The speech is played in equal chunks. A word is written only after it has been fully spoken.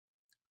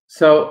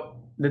So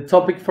the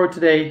topic for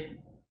today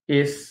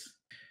is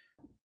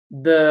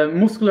the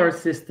muscular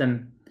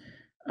system.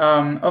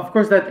 Of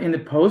course, that in the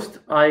post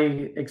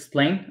I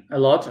explain a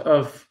lot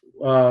of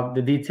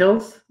the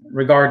details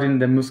regarding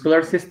the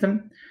muscular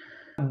system,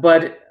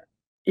 but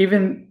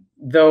even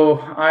though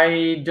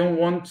I don't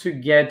want to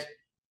get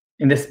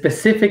in the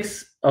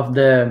specifics of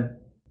the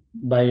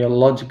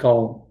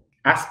biological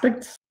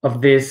aspects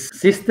of this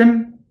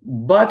system,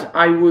 but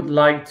I would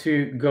like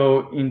to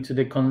go into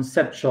the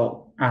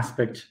conceptual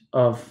aspect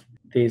of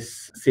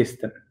this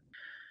system.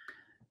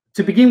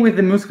 To begin with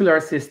the muscular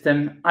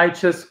system, I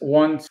just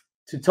want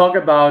to talk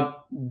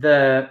about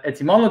the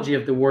etymology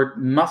of the word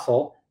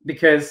muscle,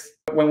 because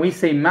when we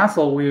say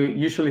muscle, we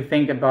usually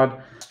think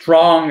about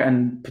strong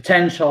and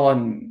potential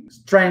and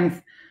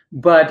strength,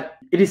 but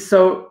it is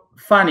so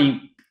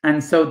funny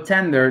and so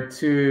tender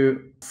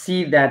to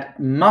see that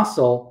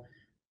muscle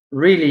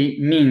really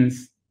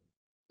means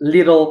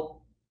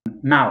little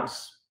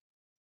mouse.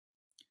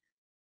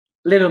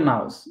 Little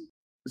mouse.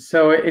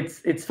 So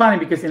it's funny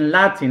because in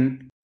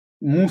Latin,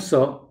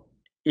 muso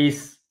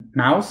is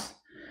mouse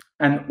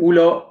and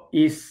ulo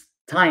is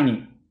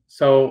tiny.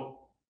 So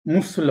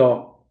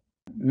musulo,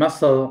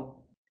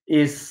 muscle,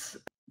 is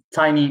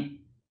tiny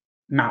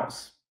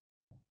mouse.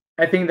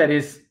 I think that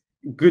is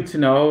good to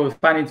know,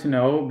 funny to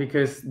know,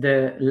 because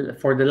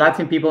for the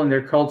Latin people in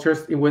their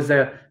cultures, it was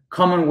a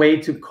common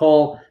way to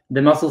call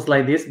the muscles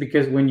like this,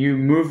 because when you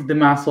move the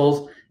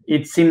muscles,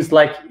 it seems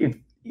like if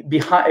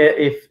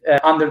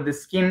under the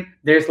skin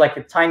there's like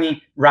a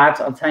tiny rat,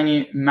 a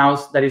tiny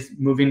mouse that is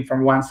moving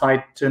from one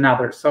side to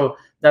another. So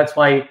that's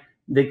why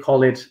they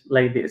call it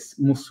like this,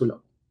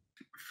 musulo.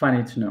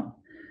 Funny to know.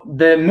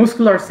 The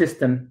muscular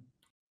system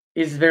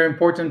is very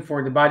important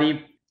for the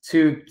body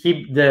to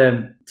keep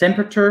the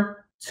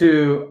temperature,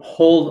 to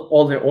hold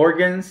all the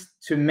organs,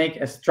 to make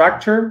a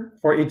structure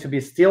for it to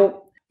be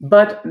still.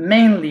 But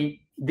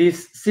mainly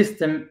this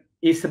system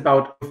is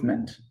about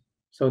movement.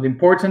 So the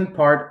important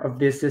part of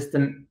this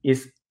system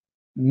is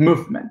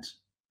movement.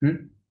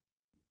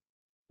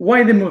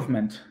 Why the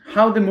movement?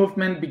 How the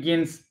movement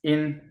begins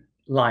in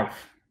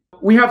life?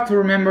 We have to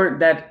remember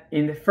that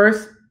in the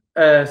first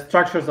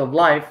structures of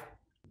life,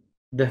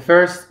 the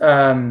first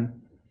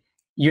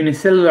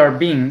unicellular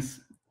beings,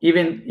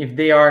 even if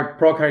they are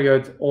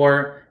prokaryote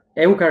or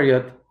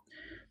eukaryote,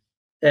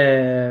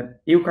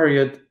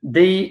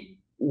 they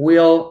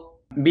will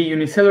be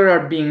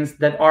unicellular beings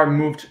that are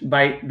moved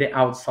by the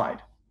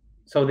outside.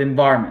 So the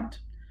environment.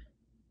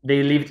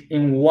 They lived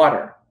in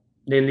water.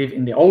 They live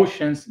in the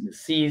oceans, the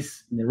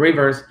seas, the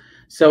rivers.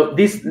 So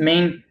these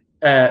main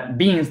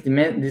beings,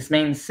 these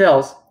main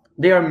cells,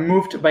 they are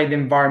moved by the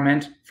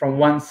environment from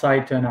one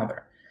side to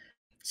another.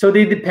 So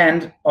they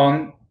depend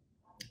on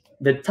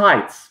the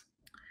tides.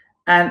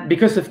 And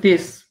because of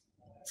this,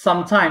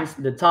 sometimes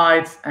the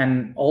tides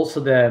and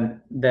also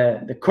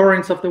the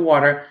currents of the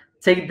water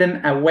take them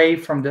away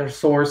from their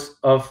source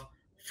of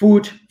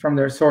food, from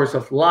their source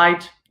of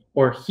light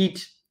or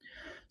heat.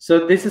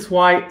 So this is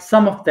why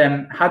some of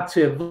them had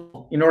to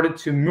evolve in order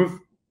to move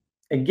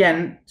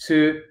again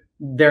to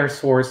their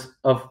source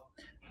of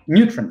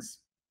nutrients.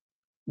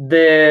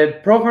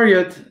 The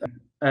prokaryote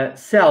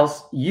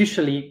cells,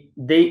 usually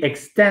they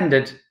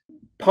extended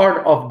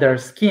part of their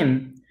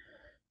skin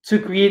to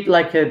create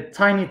like a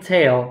tiny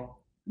tail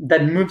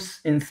that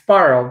moves in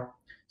spiral.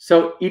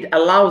 So it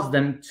allows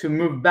them to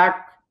move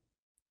back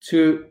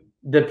to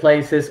the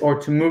places, or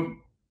to move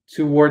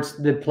towards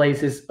the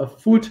places of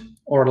food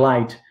or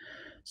light.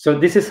 So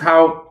this is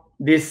how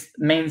these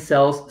main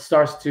cells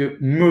starts to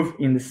move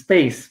in the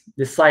space,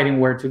 deciding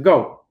where to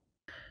go.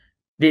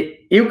 The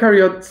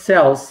eukaryote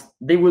cells,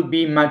 they will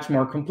be much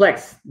more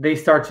complex. They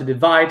start to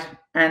divide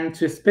and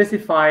to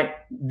specify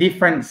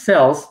different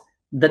cells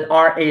that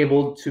are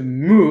able to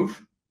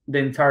move the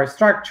entire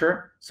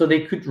structure, so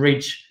they could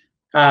reach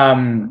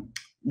the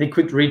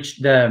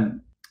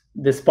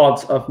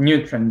spots of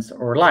nutrients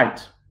or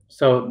light.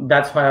 So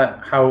that's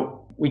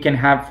how we can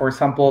have, for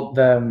example,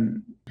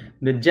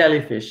 the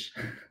jellyfish.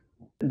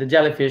 The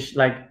jellyfish,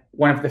 like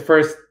one of the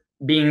first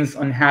beings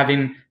on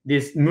having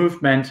this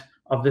movement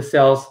of the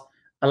cells,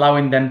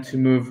 allowing them to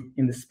move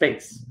in the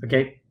space.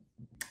 Okay,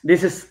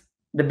 this is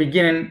the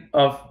beginning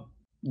of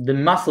the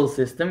muscle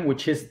system,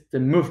 which is the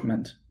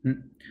movement.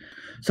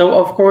 So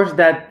of course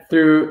that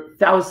through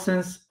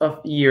thousands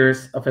of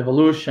years of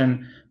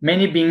evolution,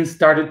 many beings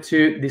started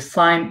to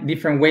design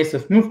different ways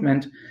of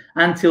movement,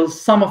 until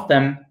some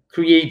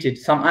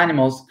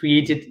animals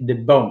created the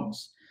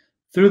bones.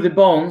 Through the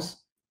bones,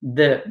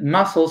 the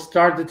muscles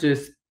started to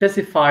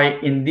specify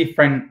in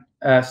different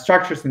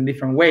structures in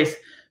different ways.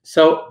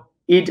 So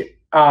it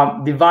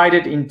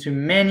divided into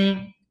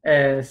many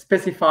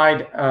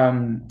specified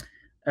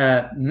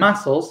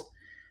muscles,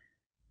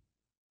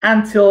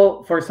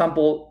 until, for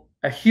example,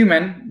 a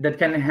human that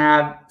can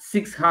have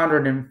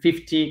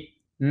 650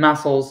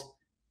 muscles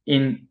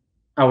in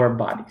our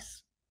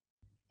bodies,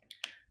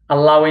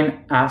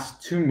 allowing us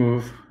to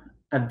move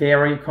a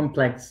very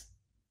complex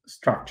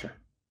structure.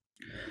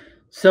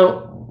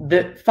 So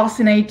the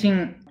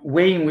fascinating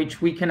way in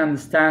which we can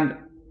understand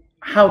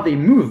how they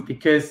move,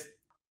 because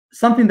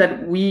something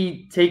that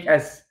we take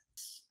as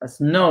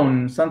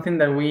known, something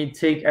that we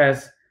take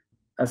as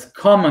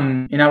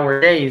common in our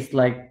days,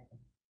 like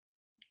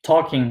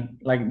talking,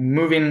 like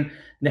moving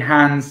the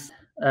hands,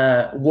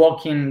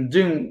 walking,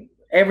 doing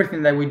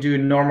everything that we do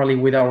normally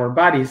with our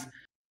bodies,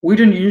 we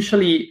don't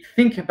usually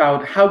think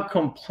about how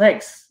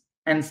complex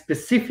and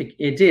specific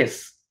it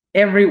is,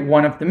 every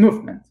one of the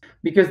movements,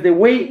 because the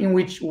way in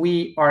which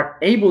we are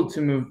able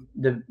to move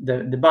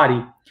the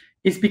body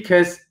is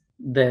because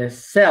the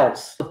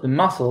cells of the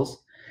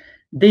muscles,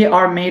 they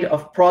are made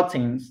of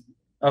proteins,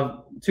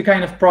 of two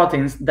kinds of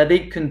proteins that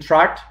they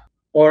contract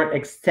or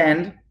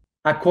extend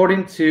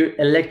according to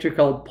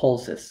electrical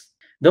pulses.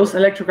 Those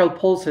electrical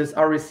pulses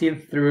are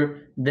received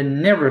through the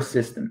nervous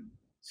system.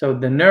 So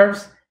the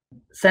nerves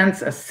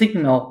sends a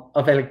signal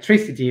of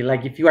electricity,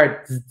 like if you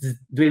are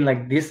doing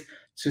like this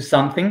to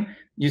something,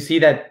 you see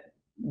that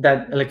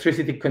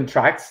electricity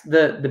contracts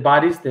the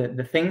bodies,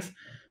 the things.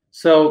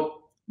 So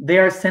they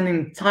are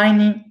sending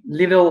tiny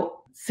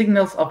little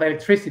signals of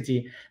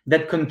electricity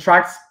that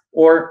contracts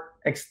or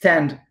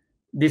extend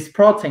these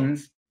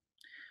proteins,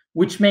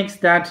 which makes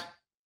that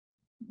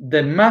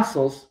the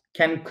muscles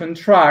can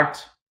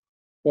contract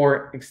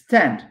or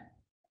extend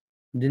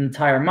the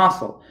entire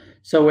muscle.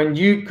 So when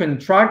you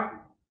contract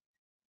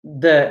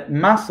the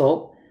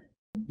muscle,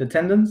 the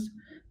tendons,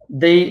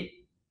 they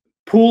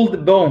pull the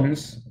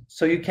bones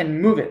so you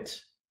can move it.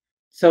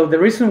 So the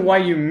reason why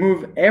you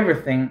move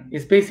everything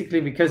is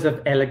basically because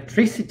of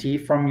electricity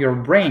from your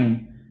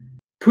brain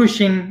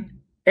pushing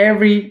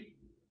every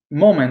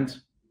moment,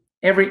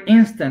 every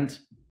instant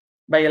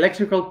by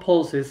electrical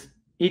pulses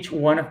each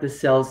one of the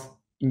cells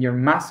in your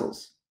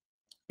muscles.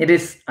 It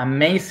is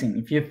amazing.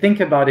 If you think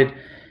about it,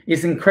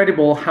 it's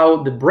incredible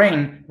how the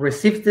brain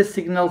receives the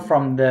signal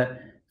from the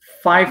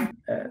five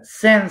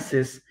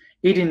senses.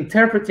 It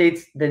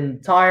interprets the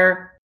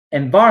entire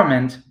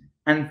environment,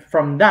 and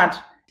from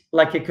that,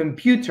 like a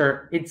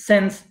computer, it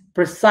sends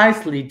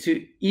precisely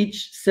to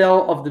each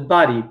cell of the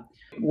body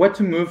what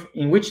to move,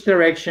 in which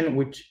direction,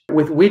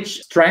 with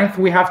which strength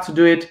we have to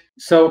do it.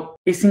 So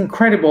it's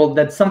incredible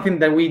that something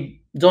that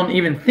we don't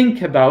even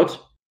think about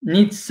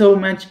needs so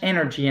much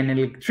energy and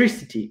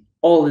electricity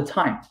all the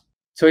time.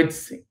 So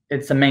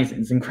it's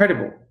amazing, it's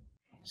incredible.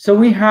 So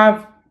we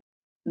have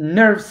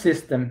nerve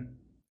system,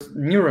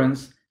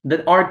 neurons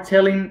that are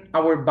telling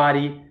our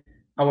body,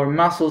 our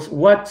muscles,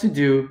 what to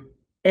do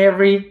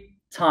every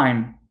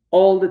time,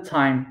 all the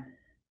time.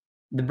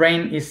 The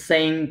brain is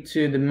saying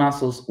to the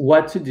muscles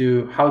what to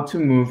do, how to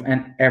move,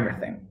 and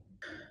everything.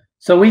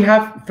 So we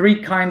have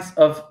three kinds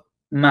of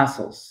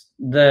muscles.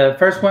 The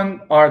first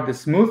one are the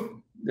smooth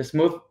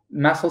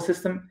muscle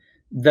system,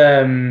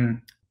 the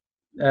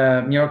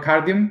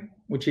myocardium,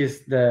 which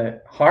is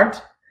the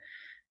heart,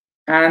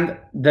 and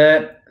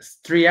the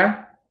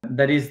stria,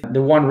 that is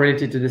the one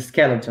related to the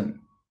skeleton.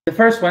 The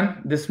first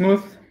one, the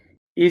smooth,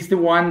 is the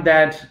one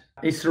that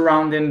is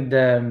surrounding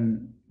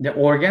the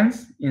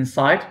organs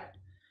inside.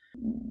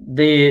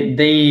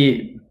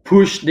 They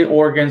push the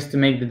organs to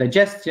make the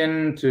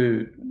digestion,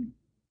 to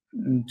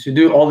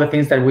do all the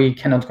things that we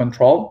cannot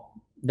control,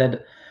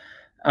 that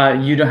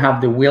you don't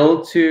have the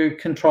will to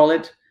control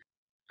it.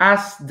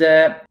 As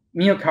the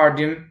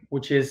myocardium,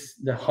 which is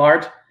the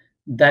heart,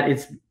 that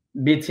is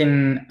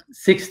beating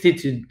 60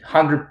 to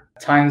 100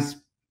 times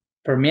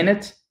per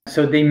minute.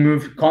 So they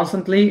move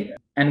constantly,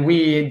 and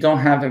we don't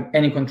have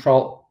any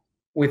control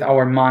with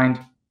our mind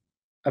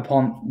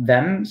upon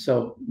them.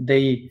 So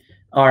they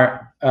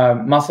are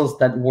muscles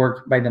that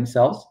work by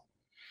themselves,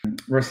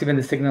 receiving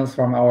the signals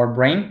from our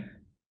brain.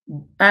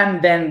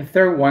 And then the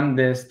third one,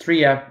 the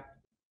stria,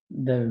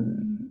 the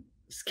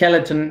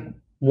skeleton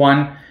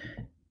one,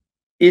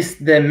 is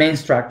the main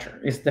structure.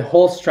 It's the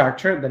whole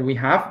structure that we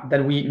have,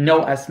 that we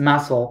know as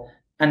muscle,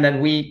 and that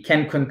we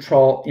can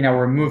control in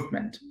our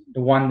movement,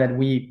 the one that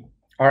we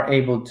are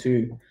able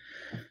to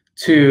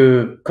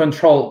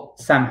control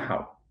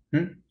somehow.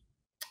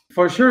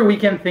 For sure, we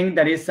can think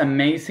that it's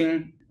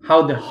amazing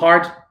how the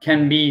heart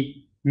can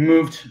be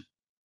moved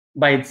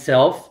by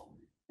itself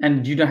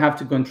and you don't have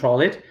to control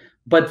it.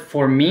 But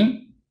for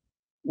me,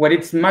 what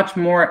it's much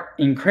more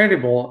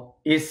incredible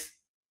is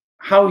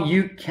how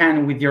you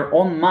can, with your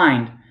own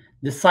mind,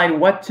 decide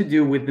what to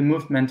do with the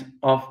movement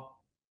of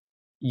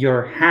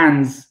your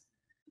hands,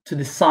 to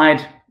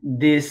decide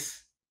this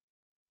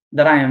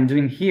that I am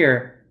doing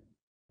here,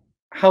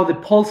 how the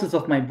pulses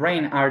of my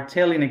brain are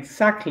telling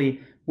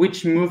exactly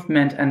which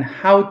movement and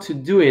how to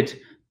do it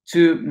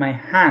to my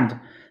hand.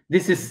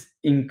 This is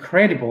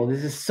incredible.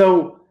 This is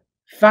so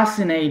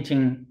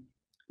fascinating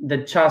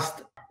that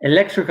just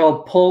electrical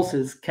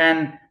pulses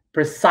can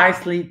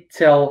precisely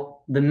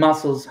tell the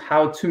muscles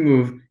how to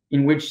move,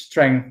 in which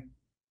strength,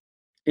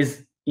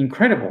 is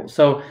incredible.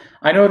 So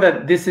I know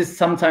that this is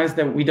sometimes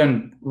that we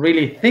don't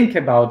really think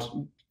about.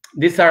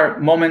 These are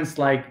moments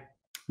like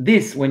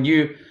this when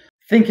you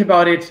think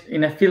about it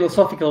in a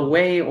philosophical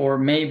way, or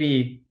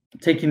maybe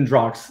taking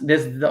drugs.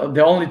 There's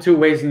the only two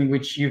ways in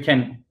which you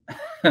can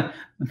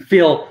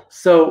feel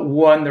so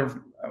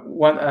wonderful,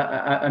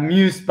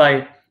 amused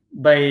by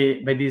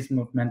by this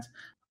movement.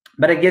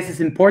 But I guess it's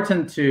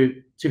important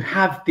to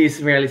have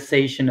this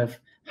realization of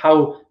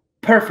how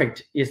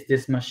perfect is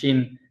this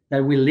machine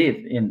that we live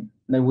in,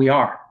 that we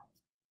are.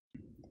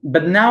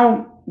 But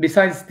now,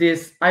 besides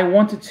this, I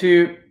wanted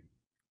to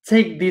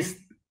take these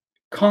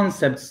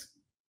concepts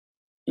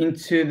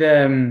into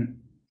the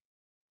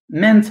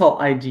mental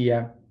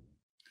idea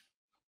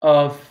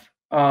of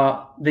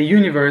the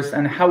universe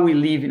and how we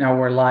live in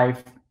our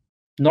life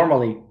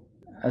normally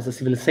as a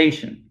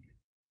civilization.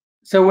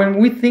 So when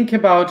we think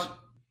about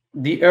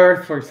the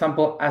earth, for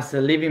example, as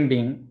a living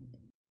being,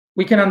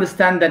 we can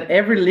understand that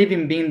every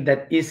living being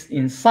that is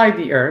inside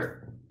the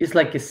earth is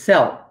like a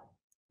cell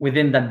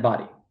within that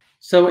body.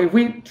 So if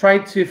we try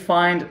to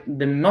find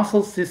the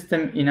muscle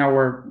system in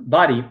our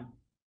body,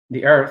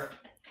 the earth,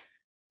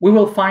 we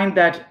will find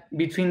that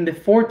between the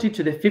 40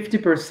 to the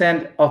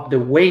 50% of the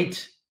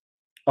weight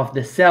of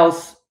the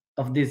cells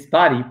of this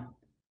body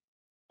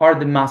are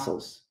the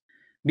muscles.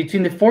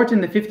 Between the 40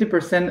 and the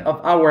 50%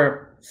 of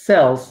our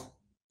cells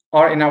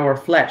are in our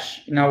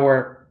flesh, in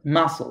our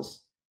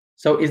muscles.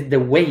 So it's the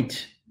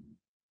weight.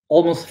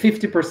 Almost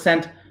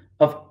 50%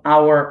 of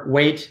our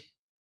weight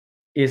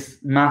is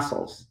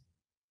muscles.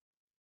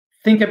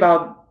 Think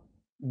about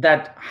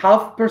that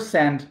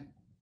 0.5%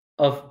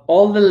 of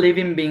all the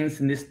living beings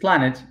in this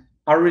planet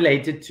are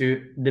related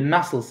to the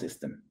muscle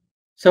system.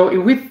 So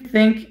if we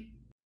think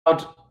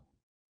about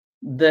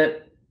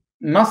the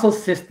muscle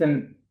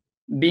system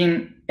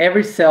being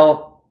every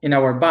cell in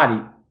our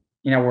body,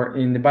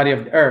 in the body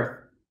of the earth,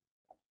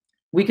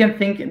 we can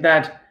think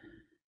that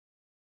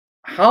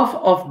half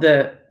of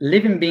the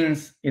living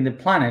beings in the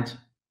planet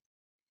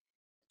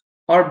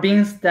are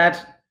beings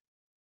that,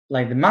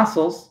 like the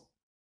muscles,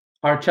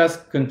 are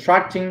just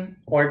contracting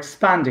or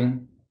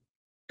expanding,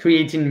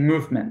 creating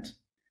movement.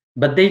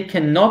 But they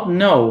cannot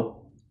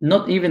know,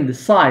 not even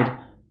decide,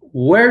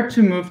 where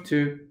to move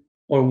to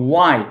or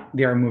why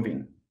they are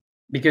moving.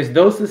 Because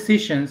those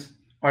decisions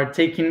are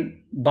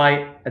taken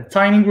by a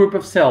tiny group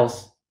of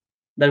cells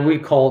that we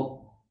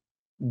call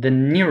the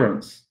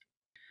neurons.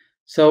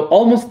 So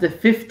almost the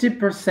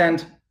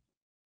 50%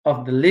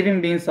 of the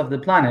living beings of the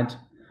planet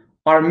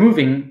are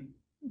moving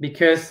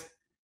because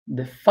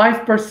the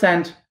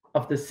 5%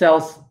 of the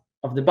cells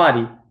of the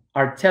body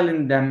are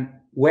telling them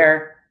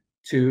where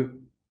to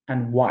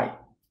and why.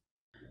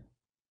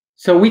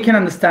 So we can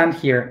understand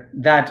here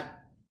that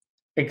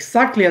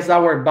exactly as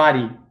our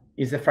body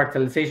is a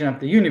fractalization of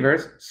the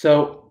universe,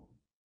 so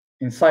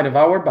inside of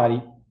our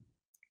body,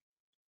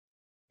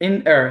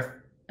 in Earth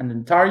and the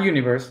entire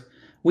universe,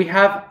 we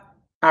have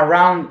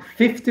around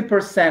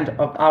 50%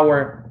 of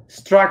our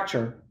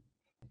structure,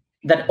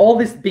 that all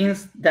these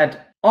beings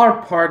that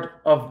are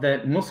part of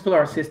the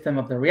muscular system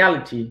of the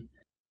reality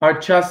are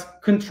just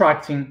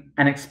contracting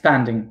and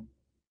expanding,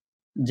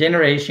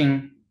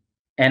 generating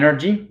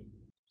energy,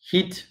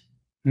 heat,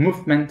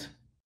 movement,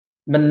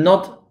 but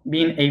not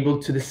being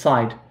able to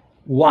decide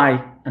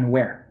why and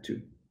where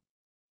to.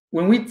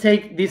 When we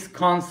take this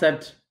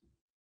concept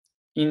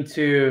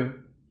into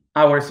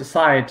our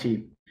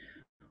society,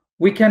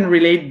 we can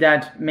relate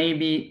that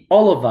maybe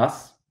all of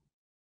us,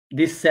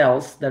 these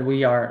cells that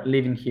we are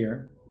living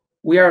here,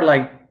 we are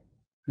like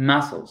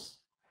muscle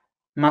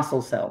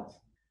cells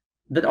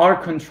that are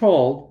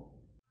controlled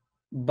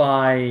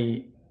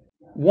by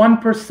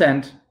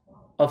 1%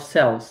 of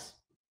cells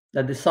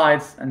that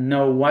decides and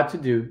know what to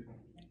do,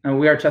 and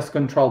we are just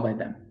controlled by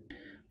them.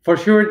 For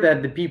sure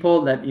that the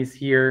people that is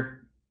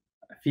here,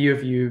 a few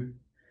of you,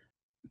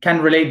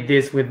 can relate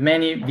this with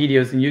many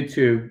videos on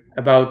YouTube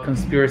about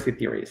conspiracy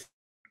theories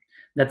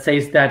that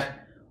says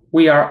that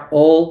we are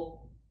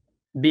all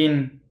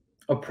being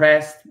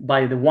oppressed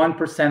by the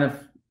 1%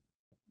 of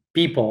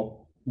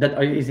people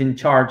that is in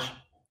charge.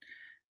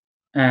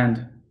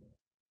 And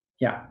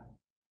yeah,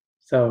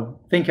 so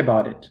think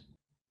about it.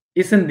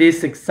 Isn't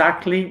this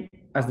exactly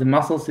as the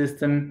muscle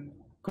system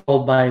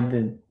called by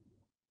the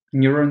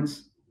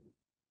neurons?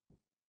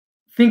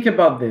 Think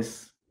about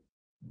this.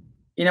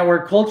 In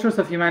our cultures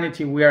of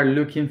humanity, we are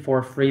looking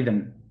for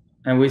freedom,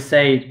 and we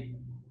say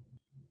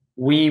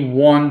we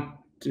want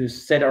to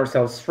set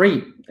ourselves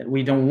free, that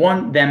we don't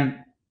want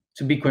them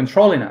to be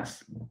controlling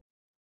us.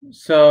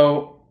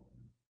 So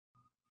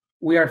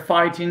we are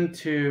fighting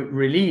to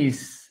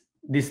release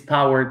this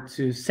power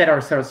to set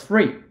ourselves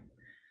free.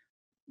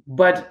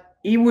 But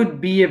it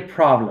would be a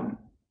problem,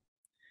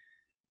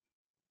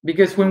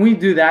 because when we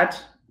do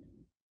that,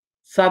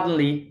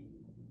 suddenly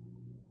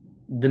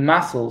the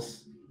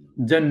muscles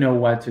don't know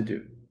what to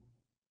do.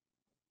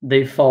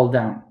 They fall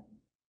down.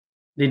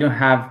 They don't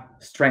have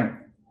strength.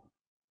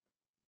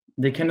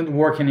 They cannot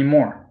work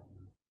anymore.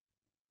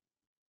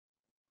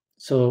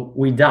 So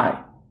we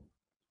die.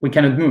 We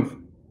cannot move.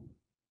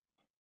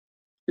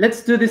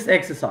 Let's do this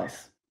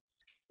exercise.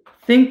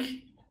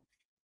 Think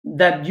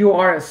that you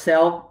are a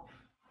cell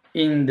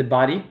in the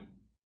body,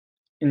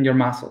 in your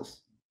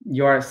muscles.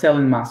 You are a cell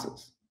in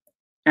muscles.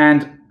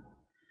 And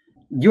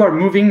you are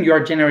moving, you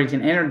are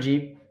generating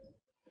energy,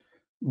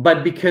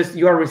 but because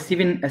you are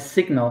receiving a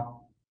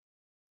signal,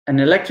 an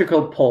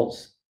electrical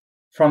pulse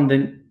from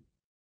the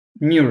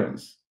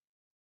neurons.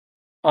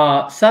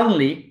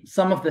 Suddenly,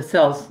 some of the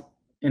cells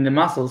in the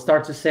muscles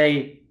start to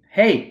say,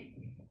 hey,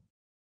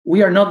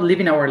 we are not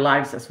living our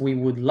lives as we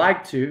would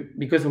like to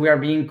because we are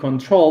being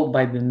controlled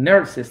by the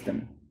nerve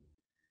system.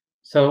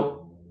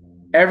 So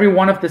every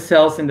one of the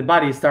cells in the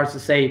body starts to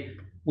say,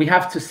 we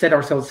have to set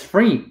ourselves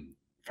free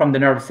from the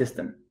nervous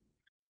system.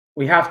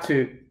 We have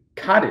to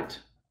cut it.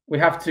 We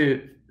have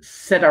to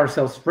set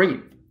ourselves free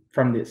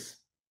from this.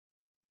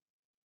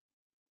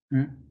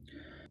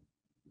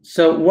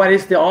 So what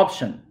is the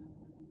option?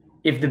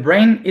 If the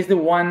brain is the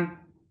one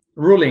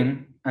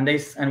ruling,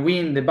 and we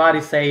in the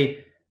body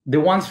say the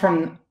ones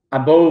from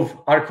above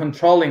are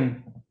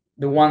controlling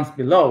the ones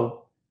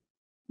below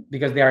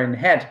because they are in the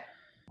head,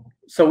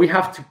 so we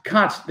have to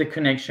cut the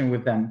connection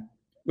with them.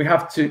 We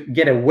have to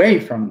get away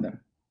from them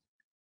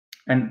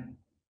and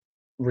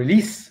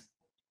release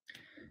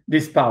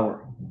this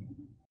power.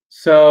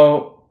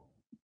 So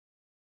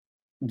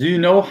do you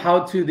know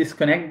how to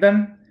disconnect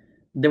them?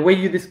 The way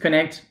you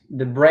disconnect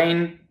the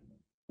brain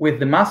with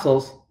the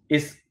muscles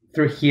is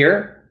through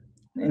here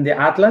in the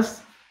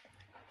atlas.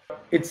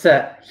 It's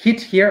a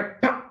hit here,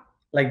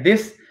 like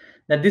this,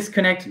 that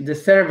disconnects the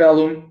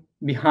cerebellum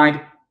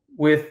behind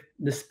with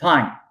the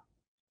spine.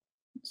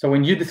 So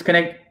when you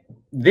disconnect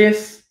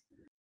this,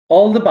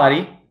 all the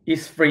body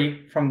is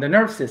free from the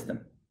nerve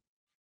system,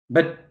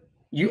 but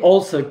you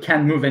also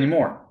can't move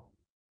anymore.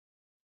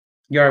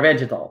 You're a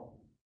vegetal.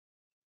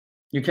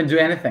 You can do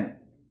anything.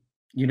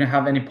 You don't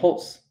have any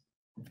pulse.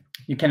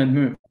 You cannot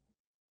move.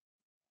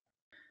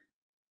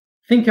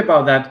 Think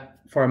about that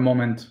for a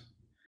moment,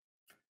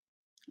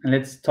 and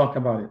let's talk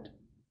about it.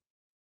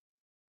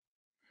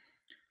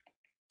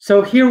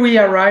 So here we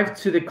arrive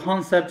to the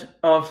concept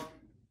of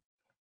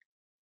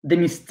the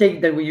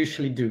mistake that we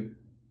usually do,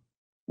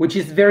 which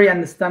is very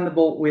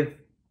understandable with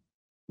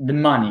the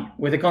money,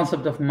 with the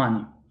concept of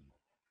money.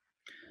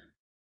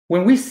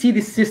 When we see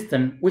this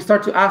system, we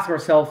start to ask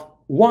ourselves,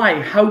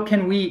 why? How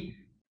can we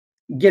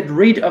get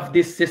rid of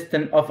this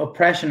system of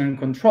oppression and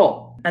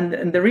control?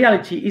 And the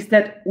reality is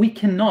that we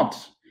cannot,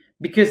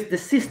 because the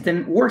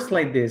system works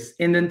like this.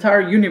 In the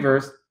entire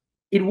universe,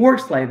 it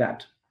works like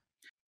that.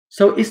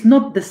 So it's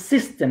not the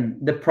system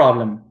the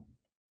problem.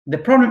 The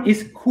problem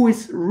is who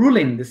is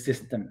ruling the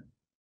system.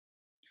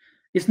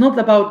 It's not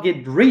about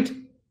get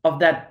rid of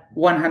that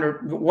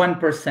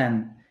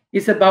 1%.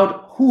 It's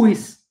about who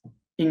is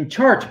in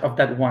charge of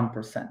that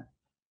 1%.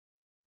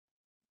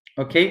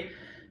 Okay?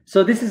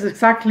 So this is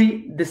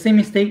exactly the same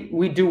mistake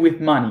we do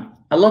with money.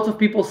 A lot of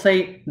people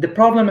say the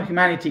problem of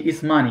humanity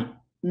is money.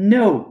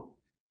 No.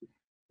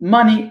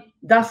 Money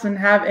doesn't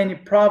have any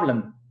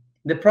problem.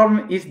 The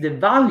problem is the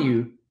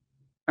value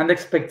and the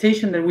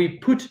expectation that we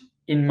put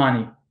in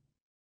money.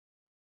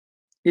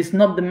 It's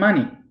not the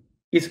money.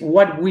 It's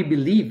what we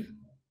believe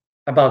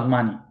about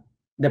money,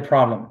 the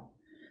problem.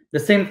 The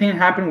same thing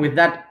happened with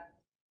that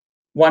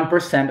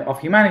 1% of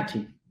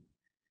humanity.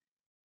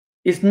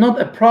 It's not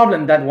a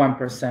problem, that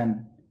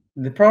 1%.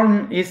 The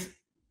problem is,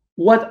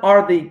 what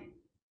are they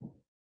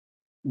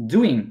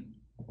doing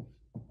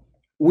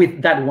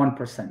with that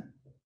 1%?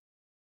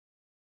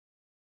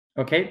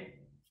 Okay?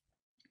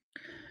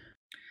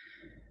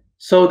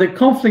 So the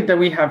conflict that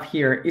we have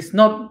here is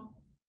not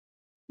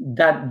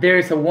that there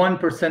is a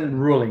 1%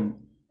 ruling.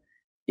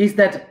 Is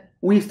that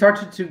we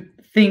started to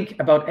think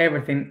about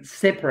everything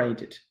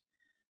separated.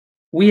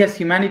 We as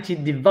humanity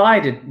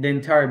divided the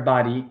entire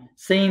body,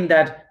 saying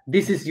that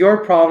this is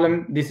your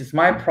problem, this is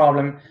my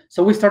problem.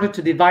 So we started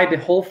to divide the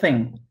whole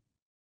thing,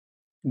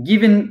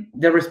 giving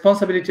the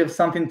responsibility of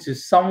something to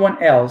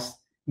someone else,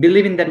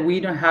 believing that we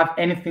don't have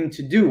anything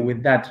to do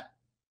with that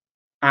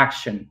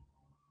action.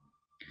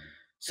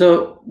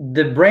 So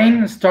the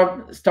brain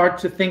start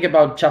to think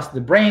about just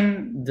the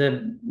brain,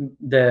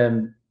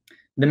 the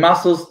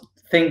muscles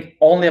think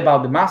only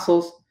about the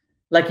muscles,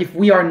 like if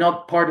we are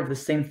not part of the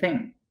same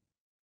thing.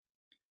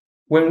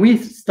 When we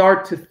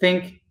start to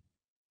think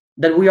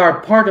that we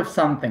are part of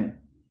something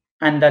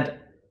and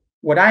that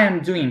what I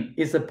am doing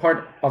is a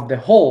part of the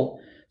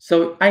whole,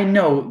 so I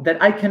know that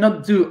I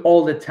cannot do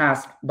all the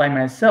tasks by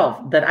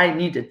myself, that I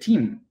need a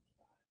team.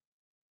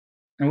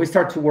 And we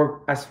start to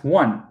work as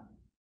one,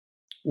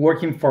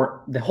 working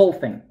for the whole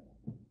thing.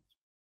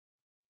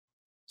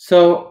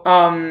 So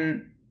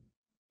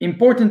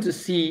important to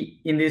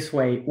see in this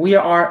way, we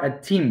are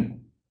a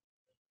team.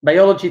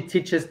 Biology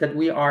teaches that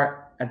we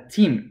are a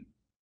team,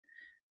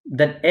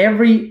 that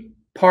every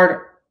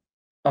part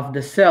of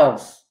the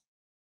cells,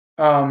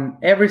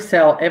 every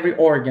cell, every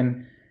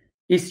organ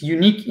is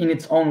unique in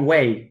its own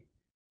way,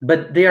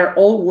 but they are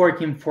all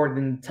working for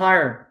the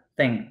entire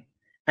thing.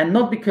 And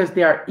not because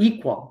they are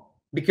equal,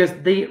 because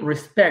they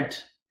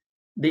respect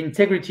the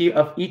integrity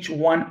of each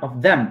one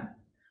of them.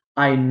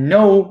 I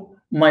know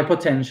my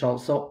potential,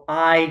 so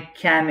I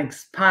can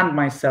expand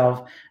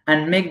myself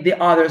and make the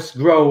others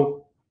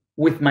grow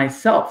with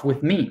myself,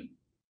 with me.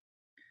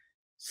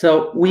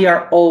 So we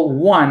are all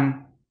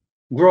one,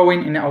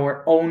 growing in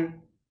our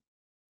own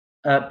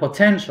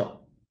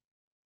potential.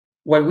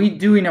 What we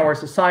do in our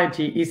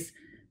society is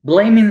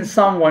blaming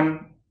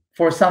someone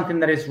for something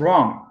that is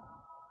wrong.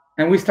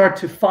 and we start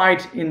to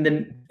fight in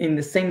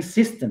the same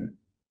system,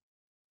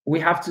 we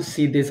have to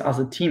see this as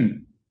a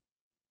team.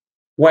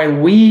 While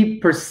we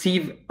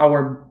perceive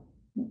our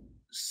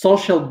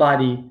social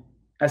body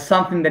as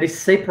something that is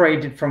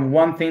separated from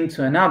one thing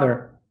to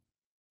another,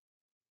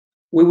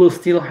 we will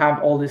still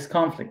have all these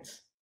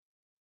conflicts.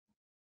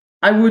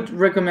 I would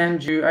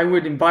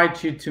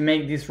invite you to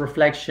make this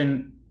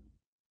reflection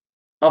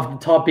of the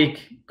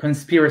topic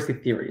conspiracy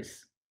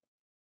theories.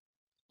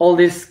 All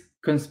these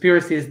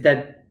conspiracies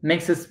that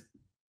makes us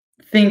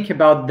think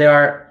about there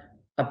are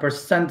a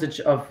percentage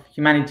of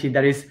humanity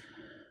that is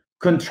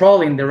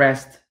controlling the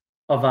rest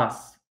of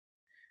us.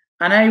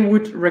 And I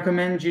would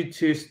recommend you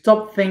to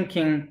stop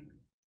thinking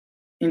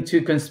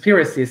into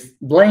conspiracies,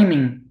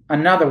 blaming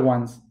another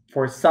ones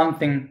for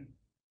something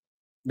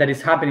that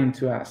is happening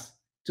to us.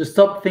 To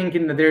stop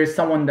thinking that there is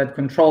someone that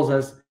controls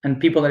us and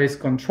people that is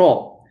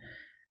controlled,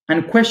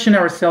 and question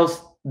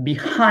ourselves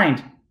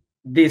behind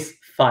this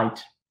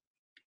fight,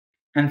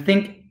 and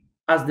think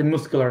as the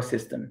muscular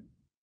system.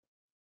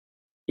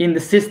 In the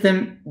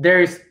system,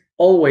 there is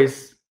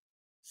always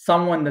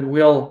someone that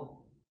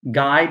will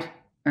guide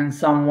and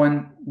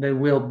someone that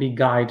will be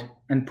guided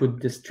and put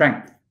the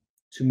strength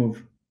to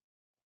move.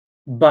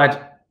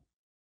 But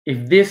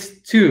if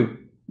these two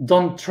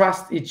don't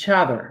trust each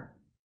other,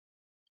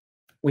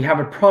 we have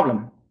a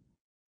problem.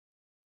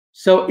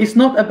 So it's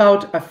not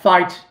about a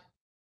fight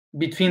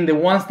between the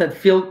ones that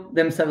feel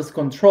themselves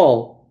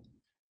control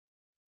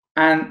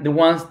and the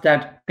ones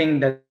that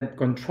think that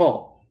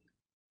control.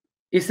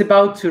 It's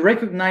about to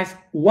recognize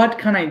what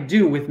can I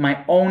do with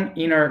my own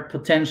inner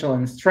potential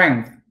and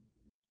strength.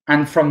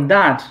 And from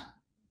that,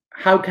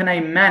 how can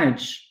I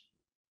manage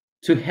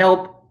to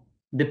help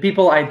the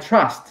people I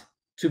trust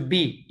to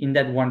be in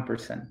that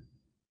 1%?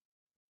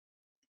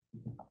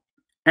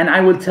 And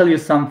I will tell you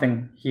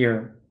something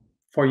here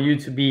for you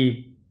to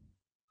be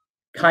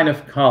kind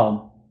of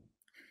calm.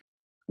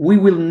 We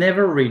will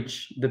never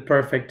reach the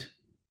perfect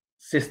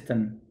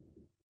system.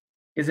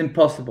 It's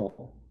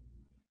impossible,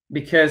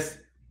 because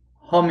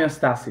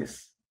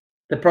homeostasis,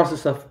 the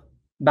process of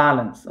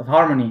balance, of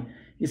harmony,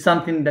 is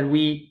something that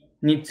we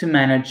need to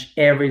manage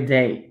every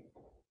day.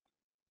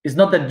 It's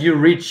not that you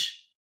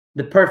reach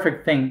the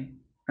perfect thing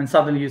and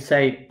suddenly you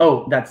say,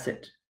 oh, that's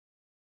it,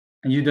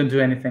 and you don't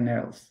do anything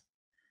else.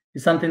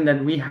 It's something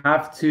that we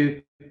have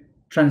to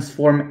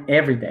transform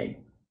every day.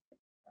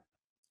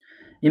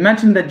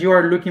 Imagine that you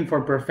are looking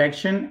for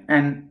perfection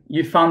and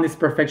you found this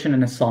perfection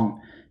in a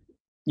song.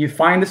 You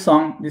find the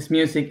song, this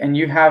music, and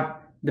you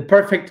have the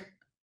perfect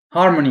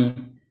harmony,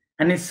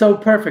 and it's so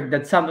perfect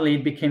that suddenly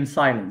it became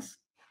silence,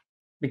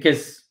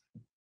 because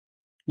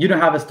you don't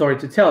have a story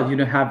to tell, you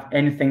don't have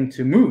anything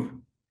to move.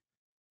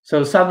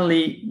 So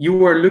suddenly you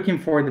were looking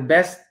for the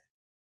best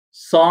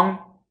song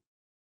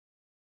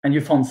and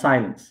you found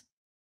silence.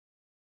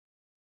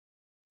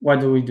 What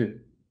do we do?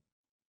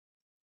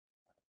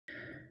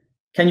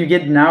 Can you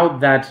get now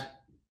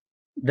that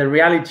the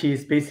reality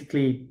is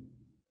basically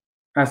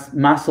as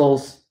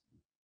muscles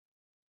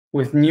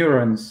with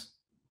neurons,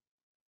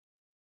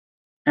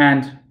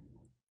 and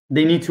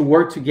they need to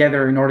work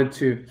together in order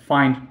to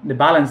find the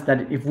balance?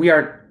 That if we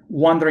are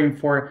wondering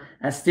for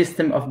a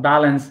system of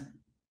balance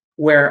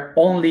where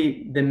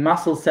only the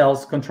muscle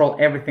cells control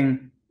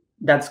everything,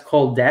 that's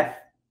called death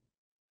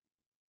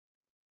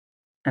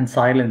and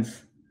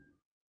silence.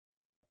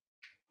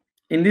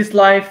 In this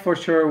life, for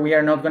sure, we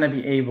are not going to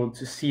be able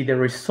to see the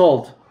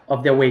result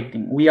of the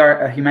awakening. We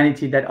are a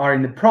humanity that are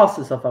in the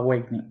process of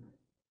awakening.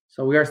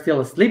 So we are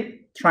still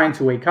asleep, trying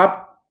to wake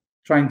up,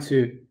 trying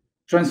to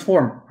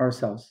transform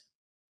ourselves.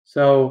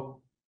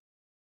 So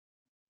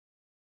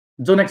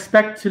don't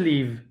expect to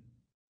live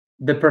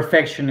the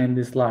perfection in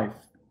this life,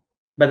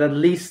 but at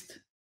least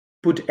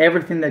put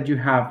everything that you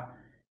have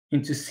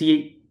into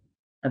see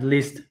at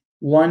least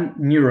one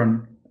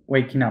neuron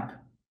waking up.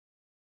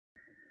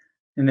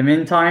 In the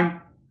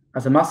meantime,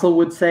 as a muscle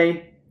would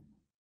say,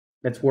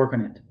 let's work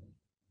on it.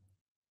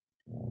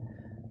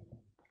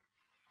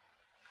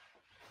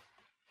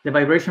 The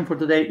vibration for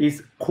today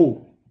is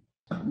Ku.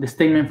 The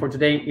statement for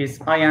today is,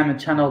 I am a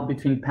channel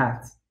between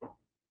paths.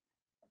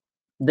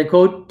 The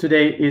code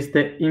today is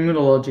the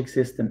immunologic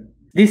system.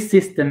 This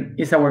system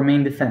is our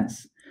main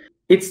defense.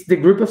 It's the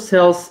group of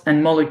cells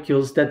and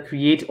molecules that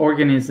create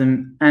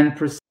organisms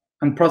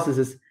and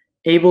processes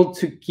able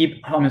to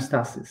keep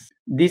homeostasis.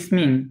 This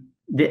means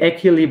the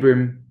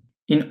equilibrium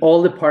in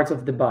all the parts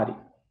of the body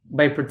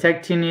by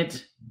protecting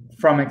it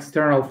from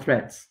external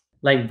threats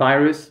like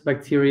virus,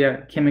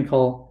 bacteria,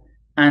 chemical,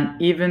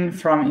 and even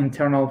from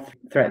internal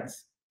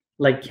threats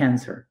like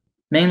cancer.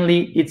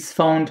 Mainly, it's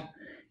found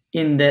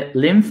in the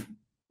lymph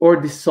or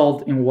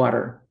dissolved in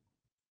water,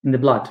 in the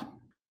blood,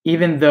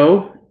 even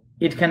though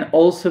it can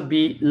also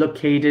be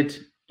located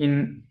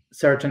in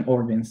certain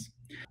organs.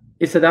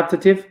 It's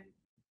adaptive.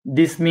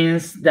 This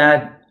means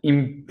that it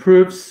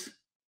improves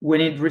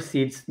when it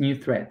receives new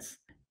threats.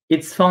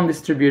 It's found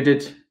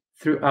distributed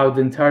throughout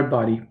the entire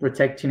body,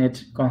 protecting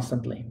it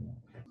constantly.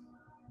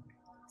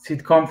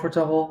 Sit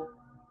comfortable,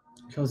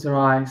 close your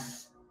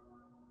eyes,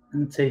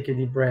 and take a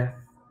deep breath.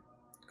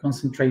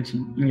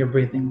 concentrating in your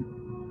breathing.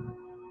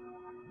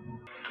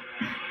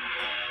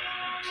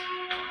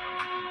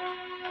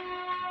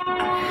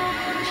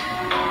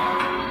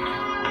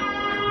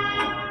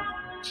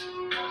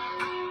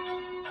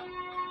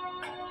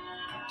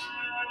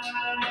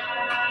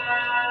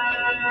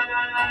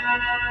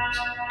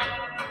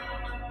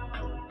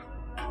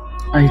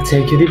 I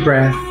take a deep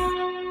breath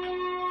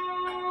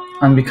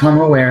and become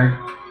aware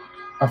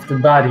of the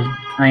body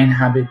I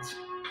inhabit.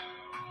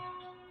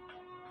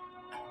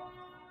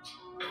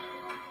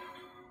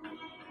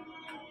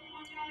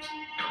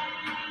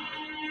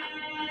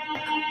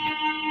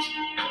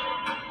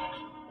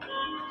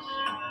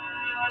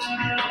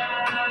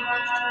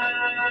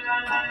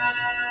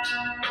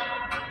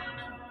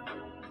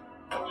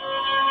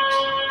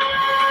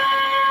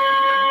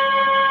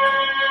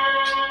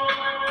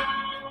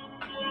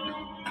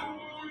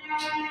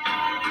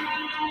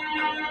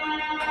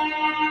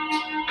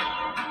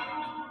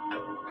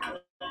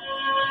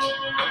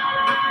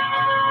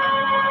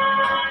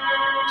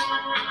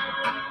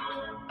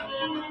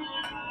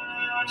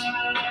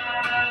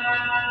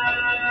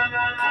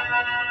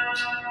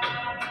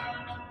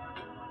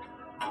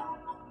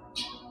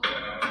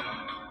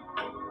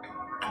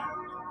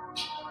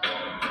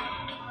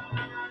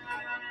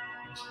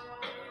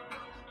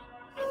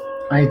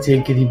 I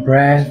take a deep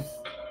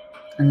breath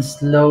and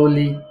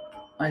slowly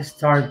I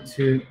start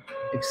to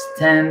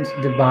extend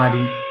the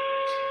body,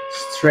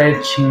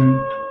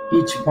 stretching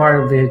each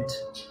part of it,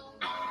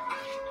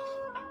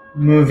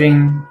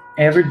 moving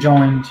every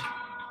joint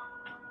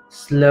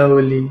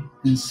slowly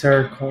in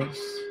circles,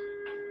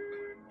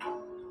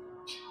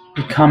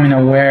 becoming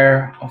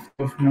aware of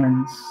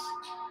movements,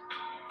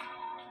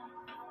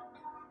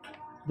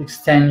 the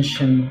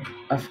extension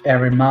of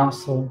every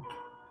muscle.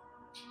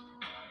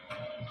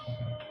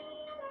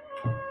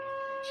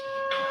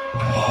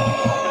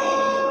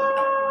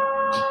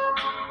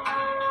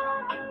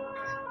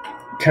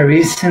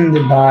 Caressing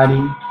the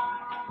body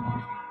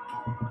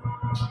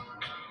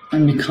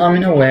and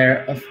becoming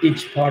aware of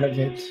each part of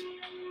it.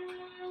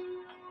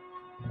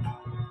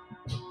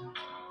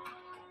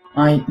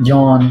 I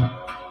yawn,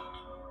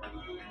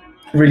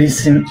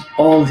 releasing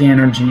all the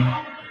energy.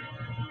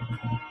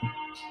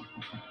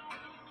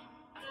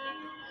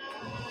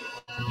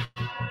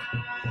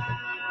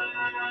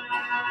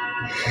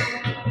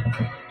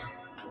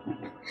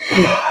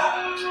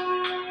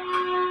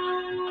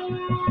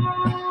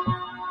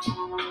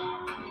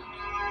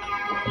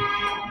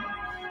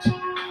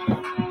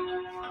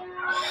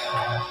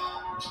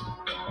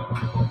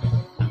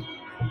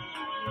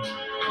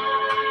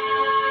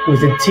 With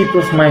the tip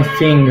of my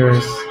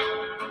fingers,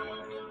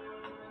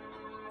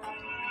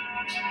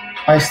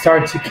 I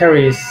start to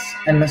caress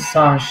and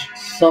massage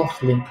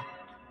softly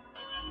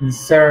in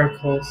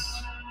circles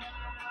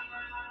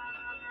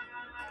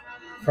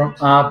from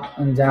up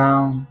and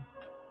down,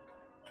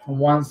 from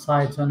one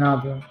side to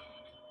another.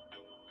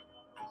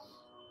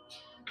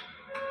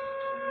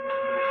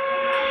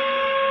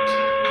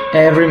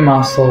 Every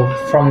muscle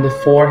from the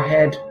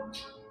forehead,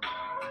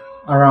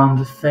 around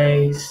the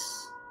face,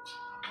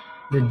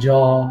 the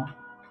jaw,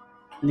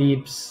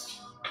 lips,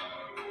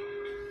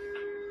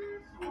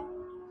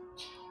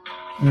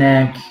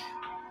 neck,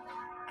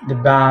 the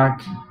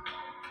back,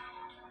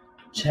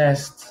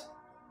 chest,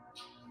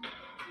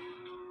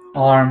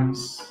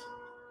 arms,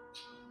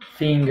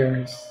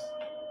 fingers,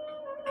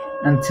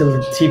 until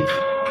the tip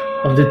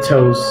of the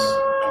toes.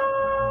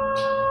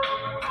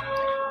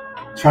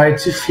 Try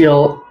to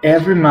feel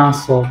every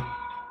muscle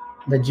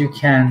that you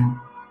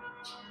can,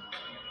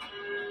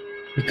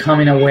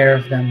 becoming aware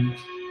of them.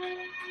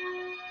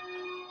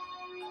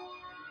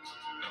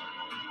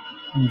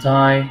 And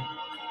I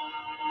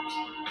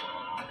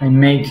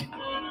make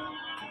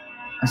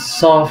a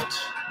soft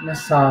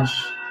massage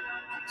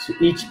to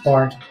each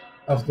part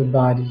of the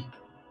body.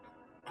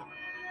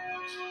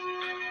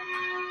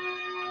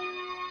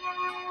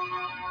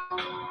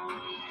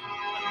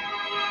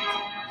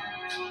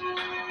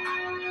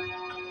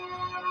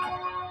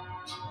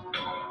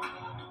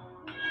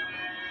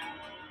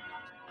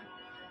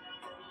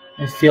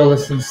 I feel the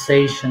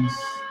sensations,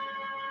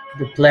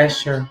 the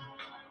pleasure,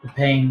 the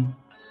pain.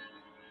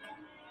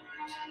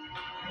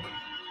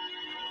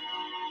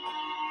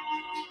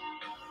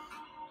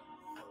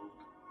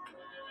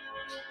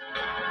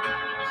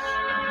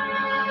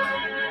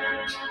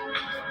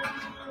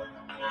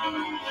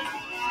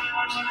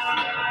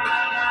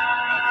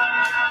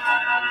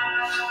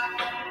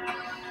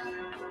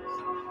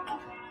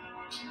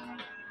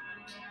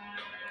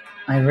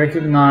 I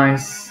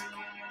recognize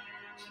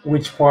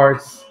which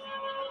parts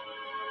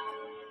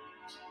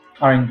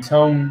are in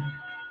tone,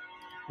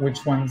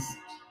 which ones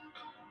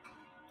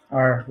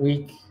are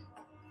weak.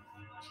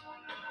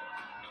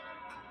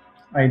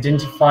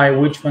 Identify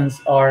which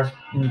ones are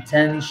in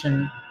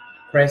tension,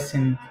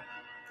 pressing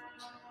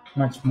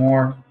much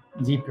more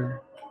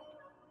deeper.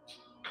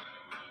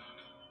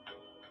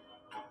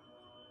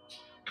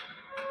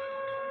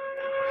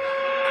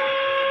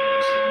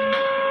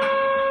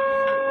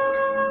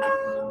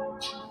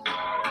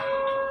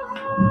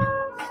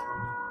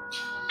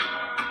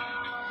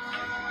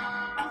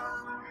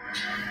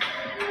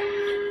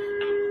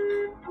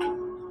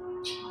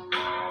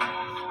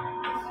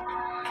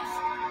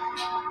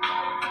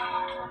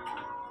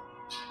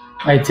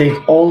 I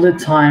take all the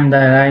time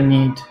that I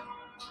need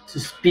to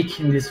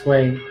speak in this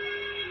way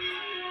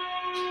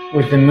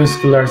with the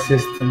muscular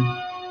system.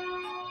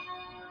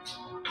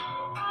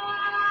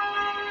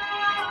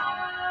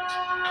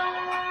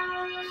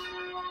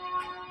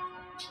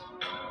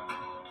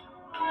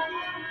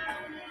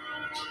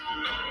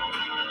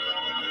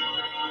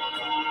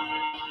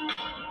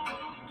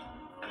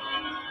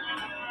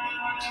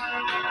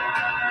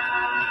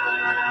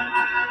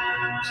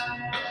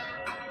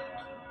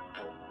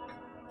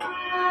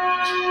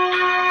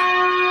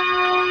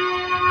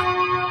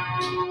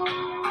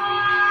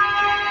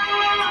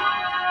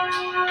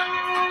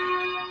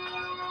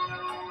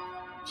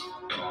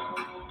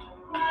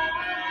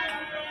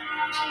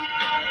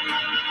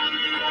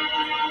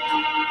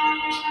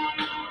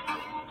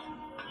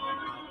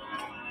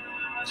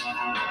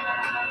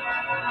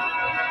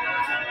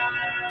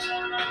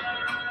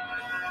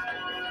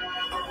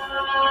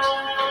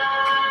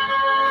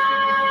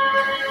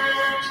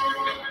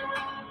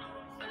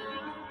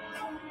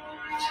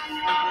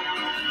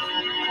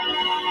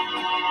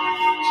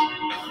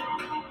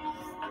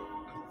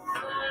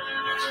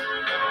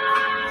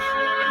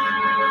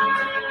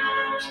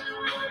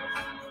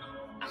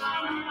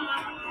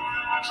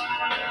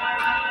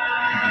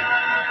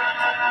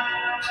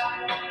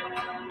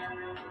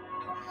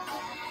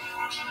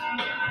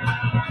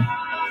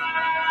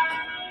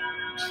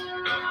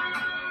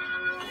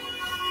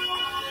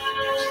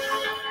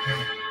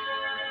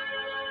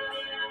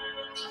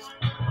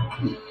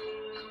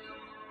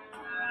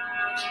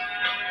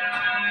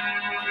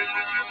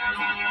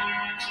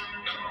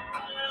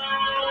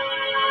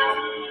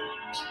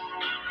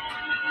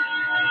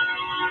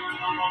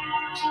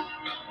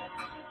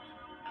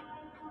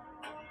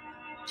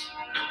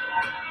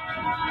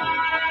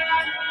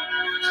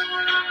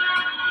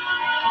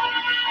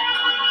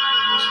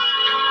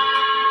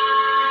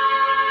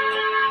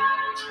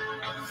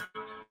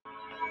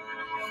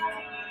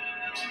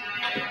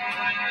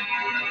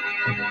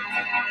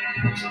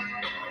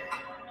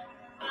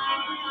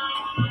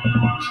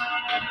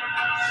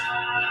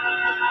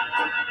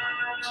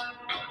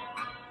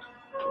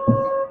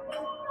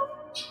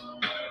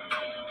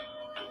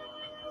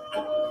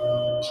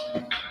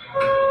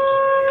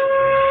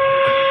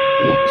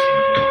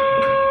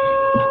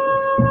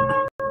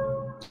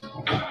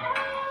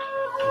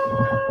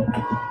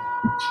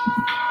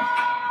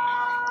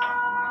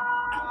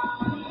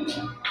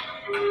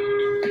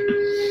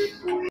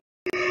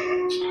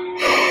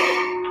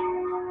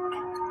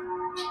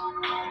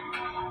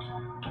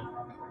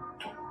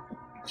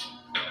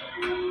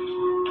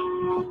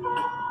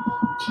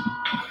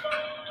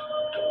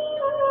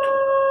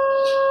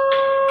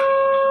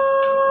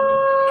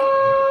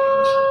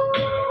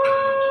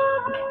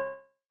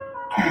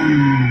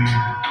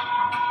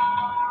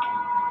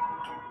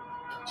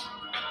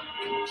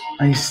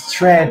 I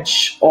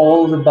stretch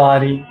all the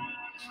body,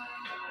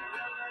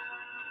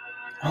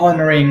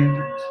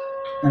 honoring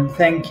and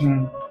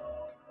thanking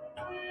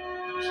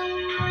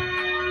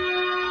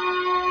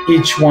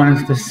each one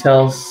of the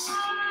cells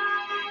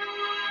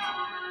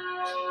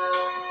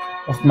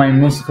of my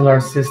muscular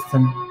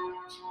system.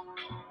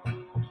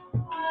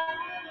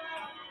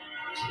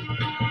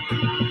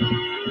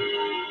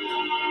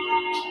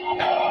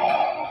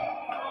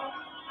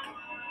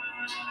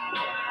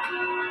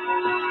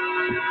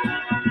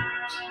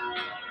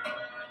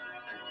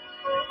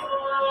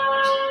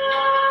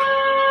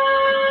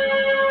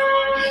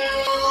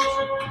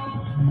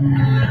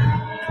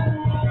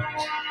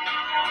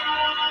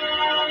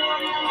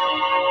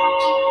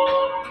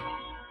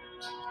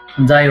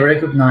 And I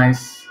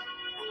recognize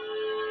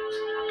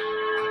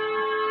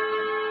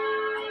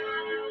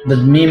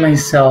that me,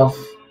 myself,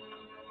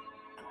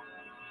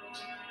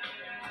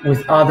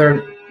 with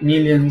other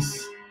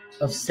millions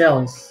of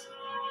cells,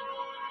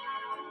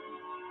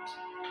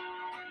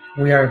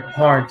 we are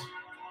part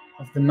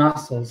of the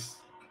muscles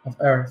of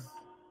Earth.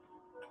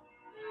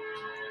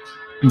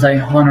 And I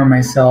honor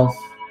myself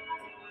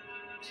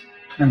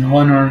and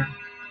honor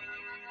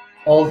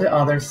all the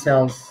other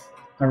cells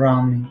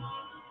around me.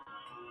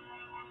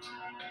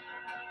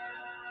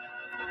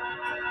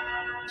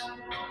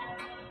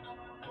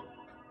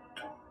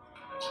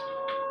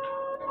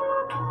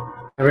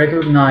 I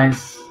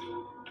recognize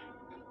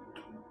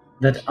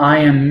that I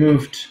am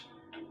moved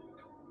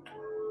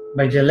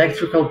by the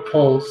electrical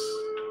pulse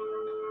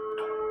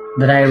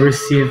that I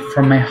receive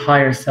from my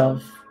higher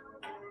self,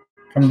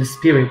 from the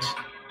spirit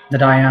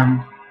that I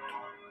am.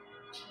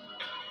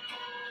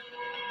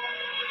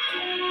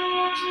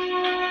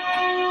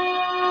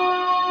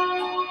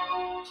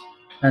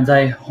 And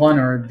I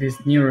honor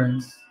these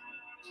neurons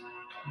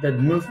that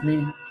move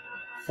me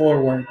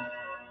forward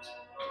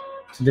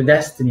to the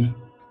destiny,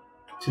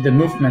 to the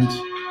movement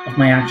of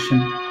my action.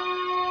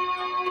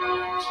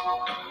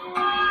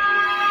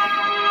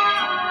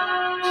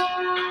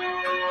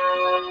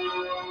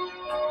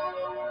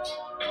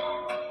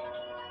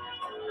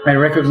 I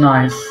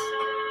recognize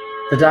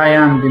that I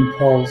am the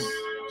impulse.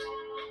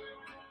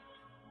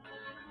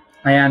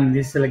 I am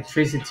this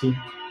electricity,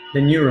 the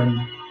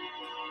neuron,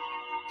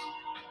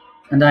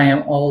 and I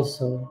am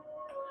also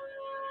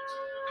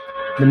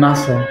the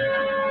muscle,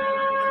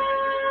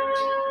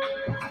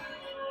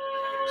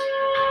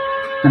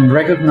 and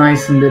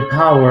recognizing the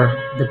power,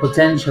 the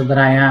potential that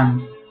I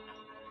am,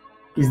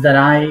 is that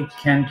I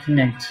can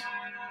connect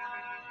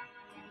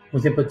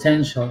with the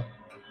potential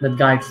that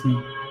guides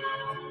me.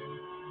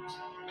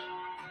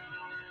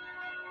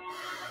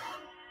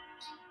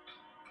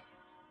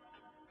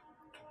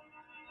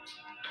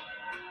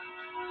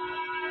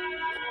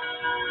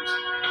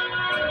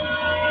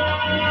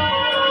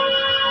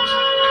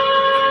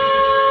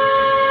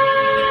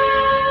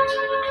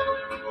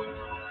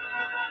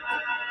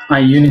 I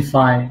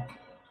unify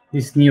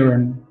this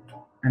neuron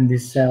and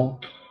this cell.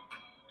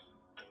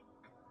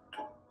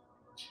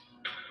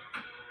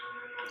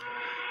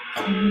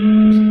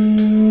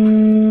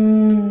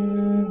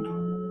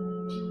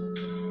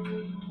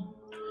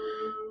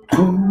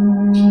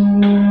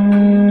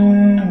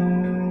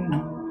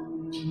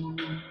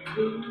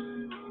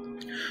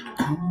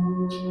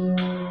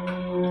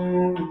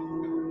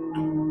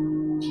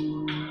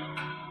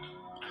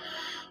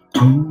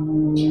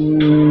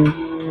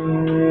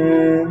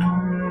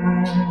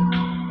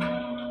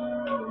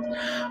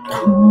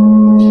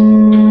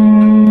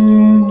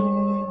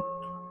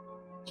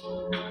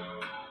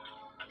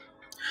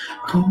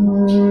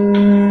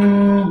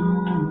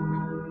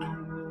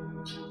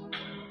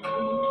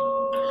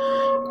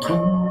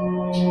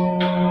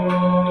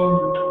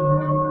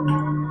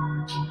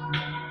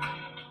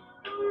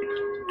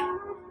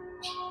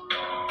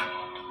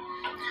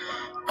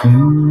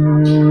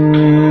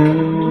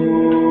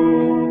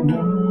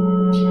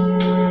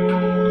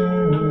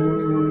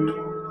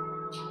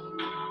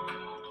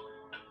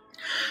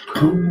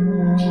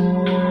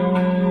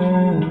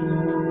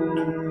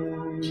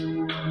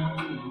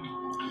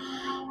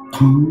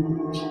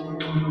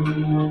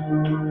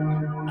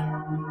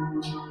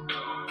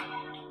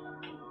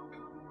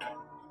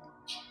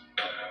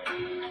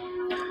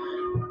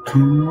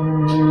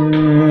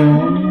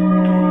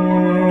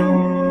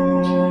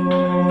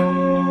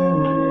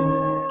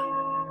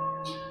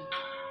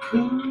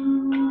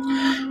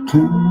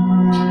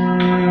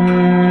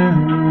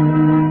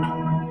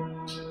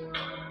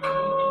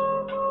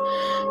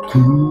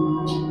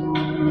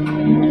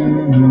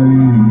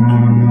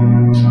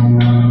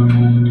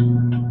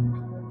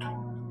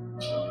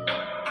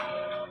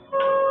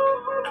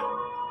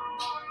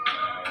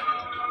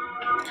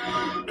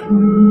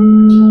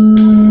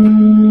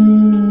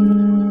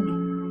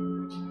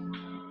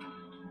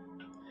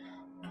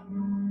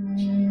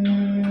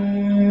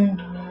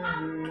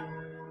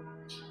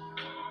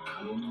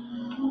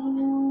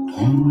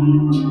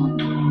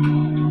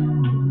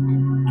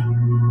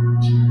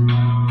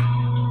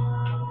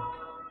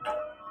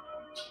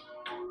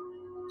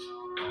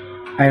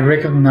 I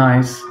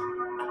recognize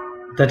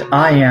that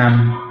I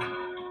am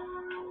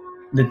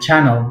the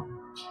channel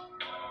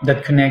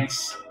that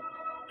connects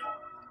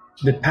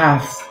the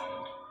path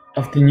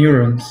of the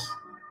neurons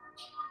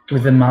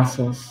with the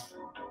muscles.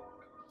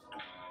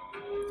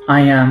 I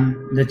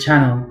am the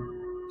channel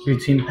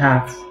between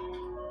paths.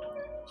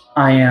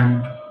 I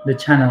am the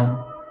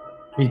channel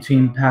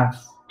between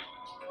paths.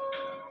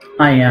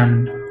 I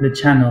am the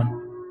channel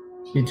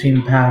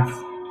between paths.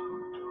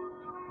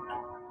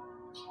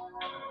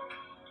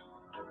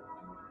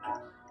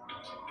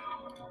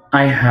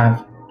 I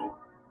have.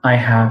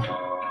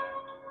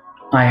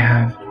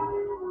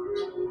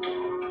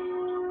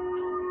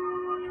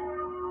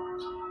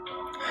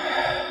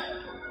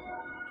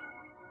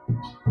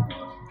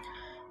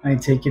 I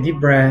take a deep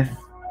breath,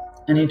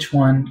 and each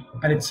one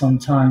at its own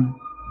time.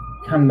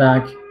 Come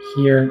back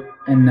here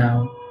and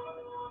now.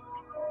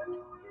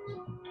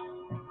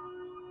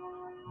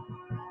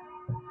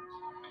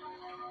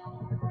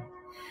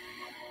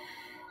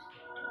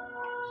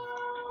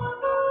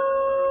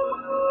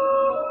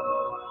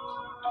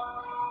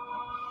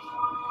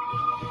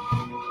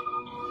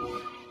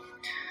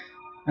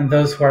 And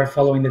those who are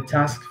following the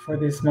task for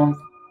this month,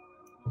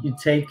 you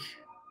take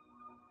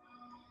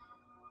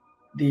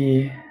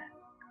the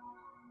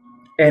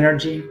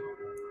energy,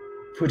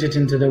 put it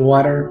into the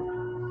water,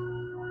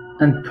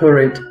 and pour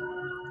it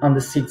on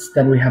the seeds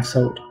that we have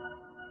sowed.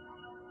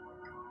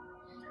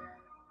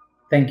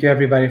 Thank you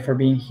everybody for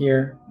being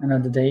here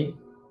another day,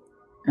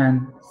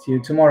 and see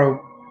you tomorrow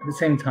at the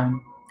same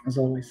time as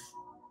always.